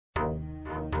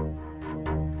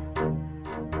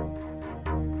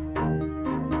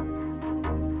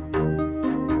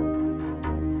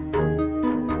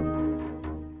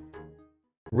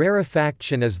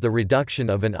Rarefaction is the reduction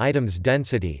of an item's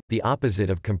density, the opposite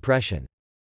of compression.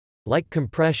 Like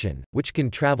compression, which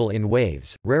can travel in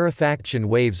waves, rarefaction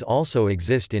waves also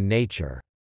exist in nature.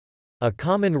 A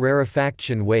common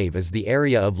rarefaction wave is the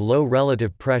area of low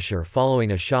relative pressure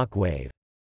following a shock wave.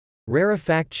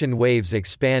 Rarefaction waves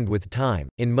expand with time.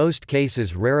 In most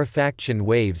cases, rarefaction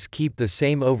waves keep the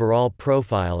same overall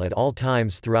profile at all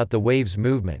times throughout the wave's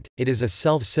movement. It is a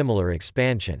self-similar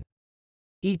expansion.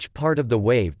 Each part of the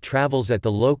wave travels at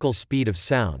the local speed of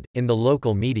sound, in the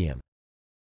local medium.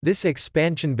 This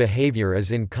expansion behavior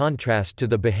is in contrast to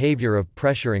the behavior of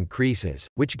pressure increases,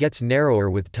 which gets narrower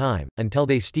with time, until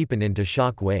they steepen into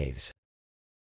shock waves.